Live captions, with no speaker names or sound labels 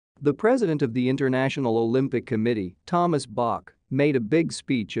The president of the International Olympic Committee, Thomas Bach, made a big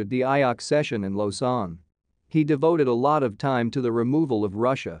speech at the IOC session in Lausanne. He devoted a lot of time to the removal of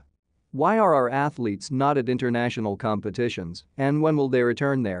Russia. Why are our athletes not at international competitions, and when will they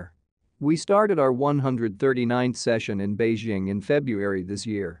return there? We started our 139th session in Beijing in February this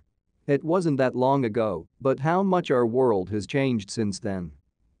year. It wasn't that long ago, but how much our world has changed since then.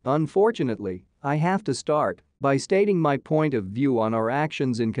 Unfortunately, I have to start by stating my point of view on our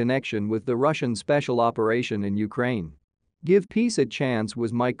actions in connection with the Russian special operation in Ukraine. Give peace a chance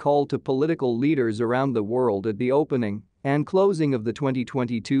was my call to political leaders around the world at the opening and closing of the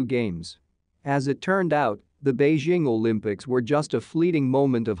 2022 Games. As it turned out, the Beijing Olympics were just a fleeting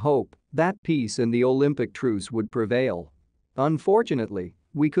moment of hope that peace and the Olympic truce would prevail. Unfortunately,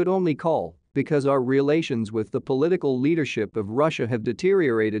 we could only call because our relations with the political leadership of Russia have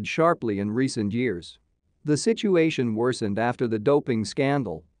deteriorated sharply in recent years. The situation worsened after the doping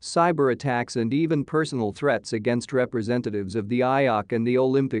scandal, cyber attacks and even personal threats against representatives of the IOC and the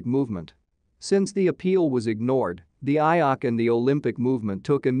Olympic movement. Since the appeal was ignored, the IOC and the Olympic movement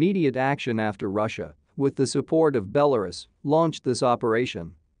took immediate action after Russia, with the support of Belarus, launched this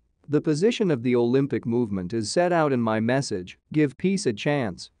operation. The position of the Olympic movement is set out in my message, Give Peace a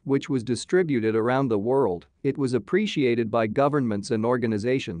Chance, which was distributed around the world. It was appreciated by governments and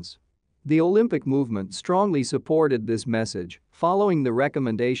organizations. The Olympic movement strongly supported this message, following the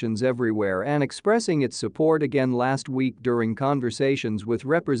recommendations everywhere and expressing its support again last week during conversations with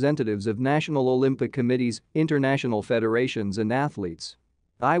representatives of national Olympic committees, international federations and athletes.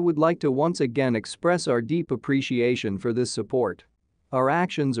 I would like to once again express our deep appreciation for this support. Our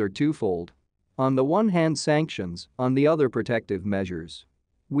actions are twofold. On the one hand, sanctions, on the other, protective measures.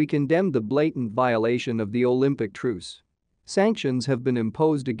 We condemn the blatant violation of the Olympic truce. Sanctions have been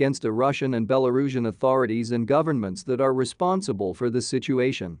imposed against the Russian and Belarusian authorities and governments that are responsible for this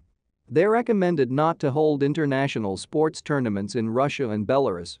situation. They recommended not to hold international sports tournaments in Russia and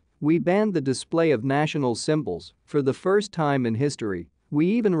Belarus. We banned the display of national symbols. For the first time in history, we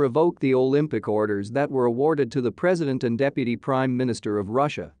even revoked the Olympic orders that were awarded to the President and Deputy Prime Minister of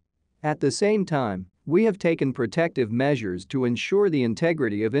Russia. At the same time, we have taken protective measures to ensure the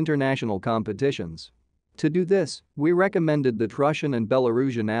integrity of international competitions. To do this, we recommended that Russian and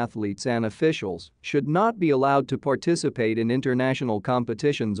Belarusian athletes and officials should not be allowed to participate in international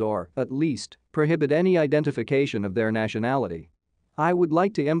competitions or, at least, prohibit any identification of their nationality. I would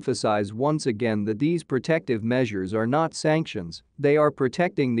like to emphasize once again that these protective measures are not sanctions, they are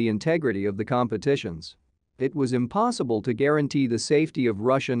protecting the integrity of the competitions. It was impossible to guarantee the safety of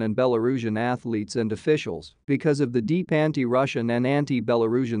Russian and Belarusian athletes and officials because of the deep anti-Russian and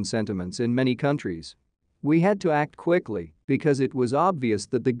anti-Belarusian sentiments in many countries. We had to act quickly because it was obvious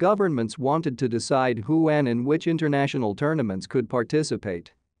that the governments wanted to decide who and in which international tournaments could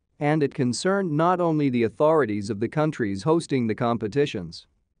participate. And it concerned not only the authorities of the countries hosting the competitions.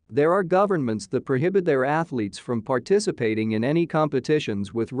 There are governments that prohibit their athletes from participating in any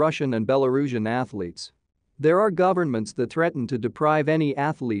competitions with Russian and Belarusian athletes. There are governments that threaten to deprive any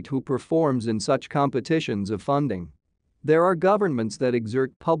athlete who performs in such competitions of funding. There are governments that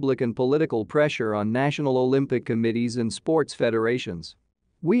exert public and political pressure on national Olympic committees and sports federations.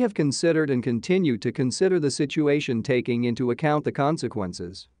 We have considered and continue to consider the situation, taking into account the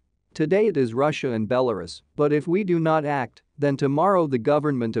consequences. Today it is Russia and Belarus, but if we do not act, then tomorrow the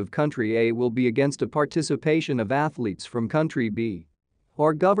government of country A will be against the participation of athletes from country B.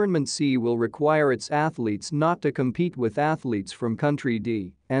 Or government C will require its athletes not to compete with athletes from country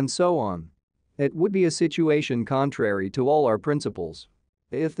D, and so on. It would be a situation contrary to all our principles.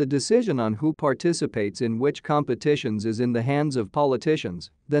 If the decision on who participates in which competitions is in the hands of politicians,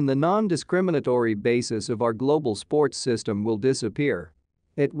 then the non-discriminatory basis of our global sports system will disappear.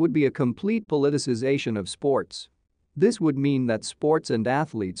 It would be a complete politicization of sports. This would mean that sports and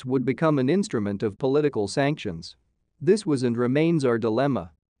athletes would become an instrument of political sanctions. This was and remains our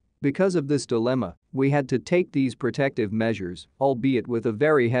dilemma. Because of this dilemma, we had to take these protective measures, albeit with a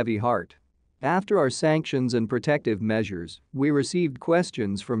very heavy heart. After our sanctions and protective measures, we received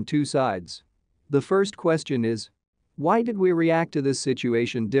questions from two sides. The first question is, why did we react to this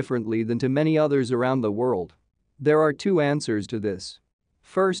situation differently than to many others around the world? There are two answers to this.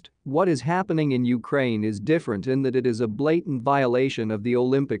 First, what is happening in Ukraine is different in that it is a blatant violation of the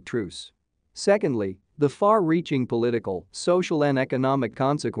Olympic truce. Secondly, the far-reaching political, social and economic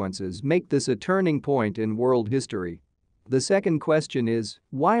consequences make this a turning point in world history. The second question is,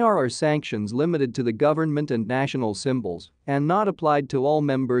 why are our sanctions limited to the government and national symbols and not applied to all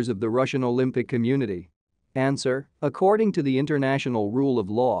members of the Russian Olympic community? Answer: according to the international rule of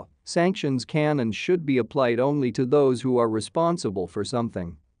law, sanctions can and should be applied only to those who are responsible for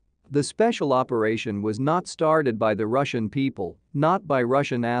something. The special operation was not started by the Russian people, not by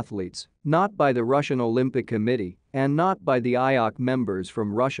Russian athletes, not by the Russian Olympic Committee, and not by the IOC members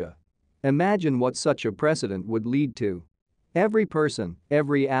from Russia. Imagine what such a precedent would lead to. Every person,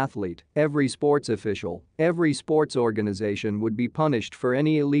 every athlete, every sports official, every sports organization would be punished for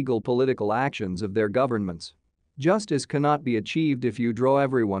any illegal political actions of their governments. Justice cannot be achieved if you draw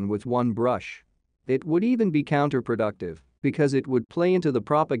everyone with one brush. It would even be counterproductive, because it would play into the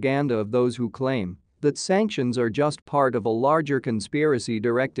propaganda of those who claim that sanctions are just part of a larger conspiracy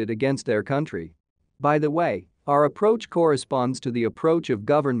directed against their country. By the way, our approach corresponds to the approach of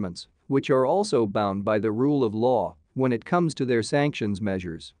governments, which are also bound by the rule of law when it comes to their sanctions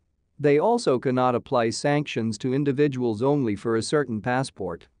measures. They also cannot apply sanctions to individuals only for a certain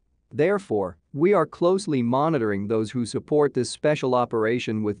passport. Therefore, we are closely monitoring those who support this special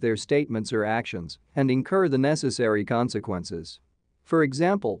operation with their statements or actions and incur the necessary consequences. For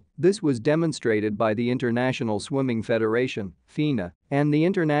example, this was demonstrated by the International Swimming Federation (FINA) and the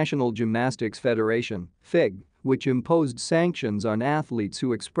International Gymnastics Federation (FIG), which imposed sanctions on athletes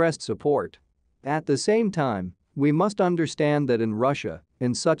who expressed support. At the same time, we must understand that in Russia,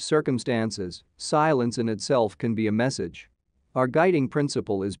 in such circumstances, silence in itself can be a message. Our guiding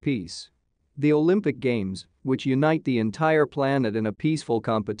principle is peace. The Olympic Games, which unite the entire planet in a peaceful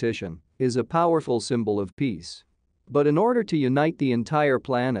competition, is a powerful symbol of peace. But in order to unite the entire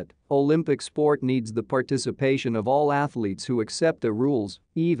planet, Olympic sport needs the participation of all athletes who accept the rules,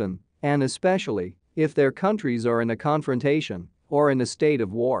 even, and especially, if their countries are in a confrontation or in a state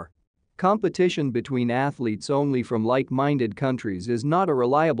of war. Competition between athletes only from like-minded countries is not a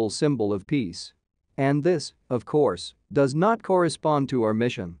reliable symbol of peace. And this, of course, does not correspond to our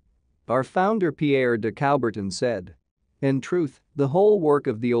mission. Our founder Pierre de Coubertin said, "In truth, the whole work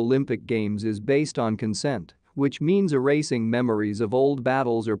of the Olympic Games is based on consent, which means erasing memories of old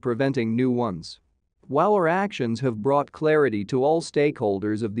battles or preventing new ones." While our actions have brought clarity to all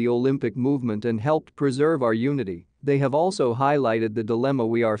stakeholders of the Olympic movement and helped preserve our unity, they have also highlighted the dilemma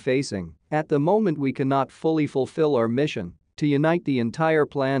we are facing. At the moment, we cannot fully fulfill our mission to unite the entire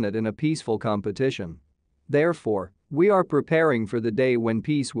planet in a peaceful competition. Therefore, we are preparing for the day when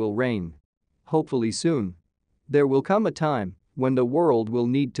peace will reign. Hopefully soon. There will come a time when the world will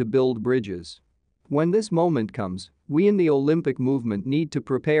need to build bridges. When this moment comes, we in the Olympic movement need to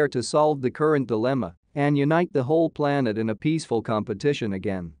prepare to solve the current dilemma and unite the whole planet in a peaceful competition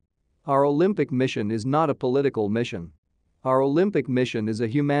again. Our Olympic mission is not a political mission. Our Olympic mission is a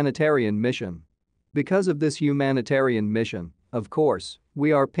humanitarian mission. Because of this humanitarian mission, of course,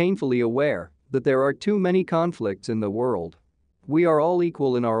 we are painfully aware that there are too many conflicts in the world. We are all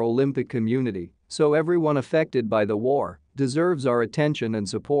equal in our Olympic community, so everyone affected by the war deserves our attention and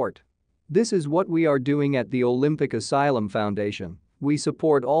support. This is what we are doing at the Olympic Asylum Foundation. We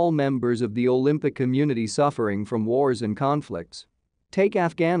support all members of the Olympic community suffering from wars and conflicts. Take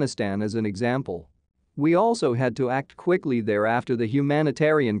Afghanistan as an example. We also had to act quickly there after the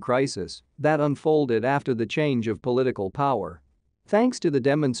humanitarian crisis that unfolded after the change of political power. Thanks to the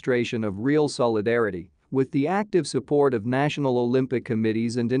demonstration of real solidarity, with the active support of national Olympic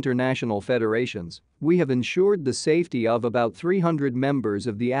committees and international federations, we have ensured the safety of about 300 members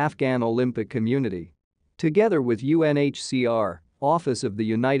of the Afghan Olympic community. Together with UNHCR, Office of the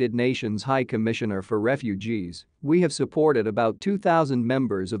United Nations High Commissioner for Refugees, we have supported about 2,000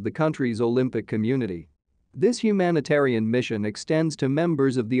 members of the country's Olympic community. This humanitarian mission extends to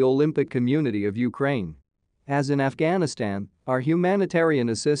members of the Olympic community of Ukraine. As in Afghanistan, our humanitarian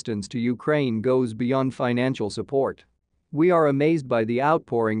assistance to Ukraine goes beyond financial support. We are amazed by the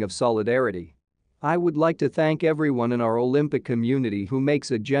outpouring of solidarity. I would like to thank everyone in our Olympic community who makes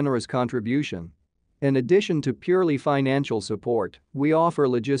a generous contribution. In addition to purely financial support, we offer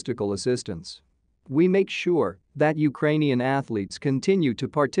logistical assistance. We make sure that Ukrainian athletes continue to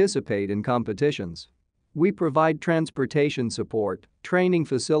participate in competitions. We provide transportation support, training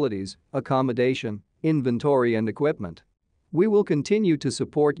facilities, accommodation, inventory and equipment. We will continue to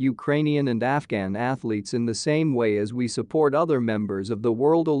support Ukrainian and Afghan athletes in the same way as we support other members of the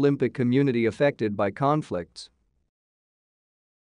World Olympic community affected by conflicts.